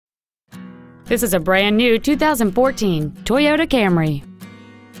This is a brand new 2014 Toyota Camry.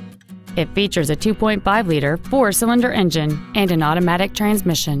 It features a 2.5-liter four-cylinder engine and an automatic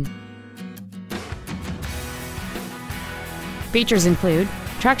transmission. Features include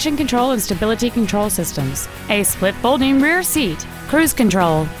traction control and stability control systems, a split folding rear seat, cruise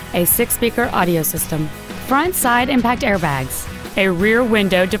control, a 6-speaker audio system, front side impact airbags, a rear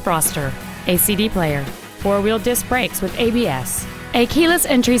window defroster, a CD player, 4-wheel disc brakes with ABS, a keyless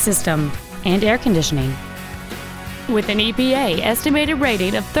entry system, and air conditioning. With an EPA estimated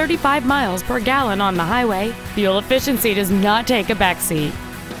rating of 35 miles per gallon on the highway, fuel efficiency does not take a backseat.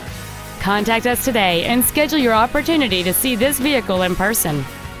 Contact us today and schedule your opportunity to see this vehicle in person.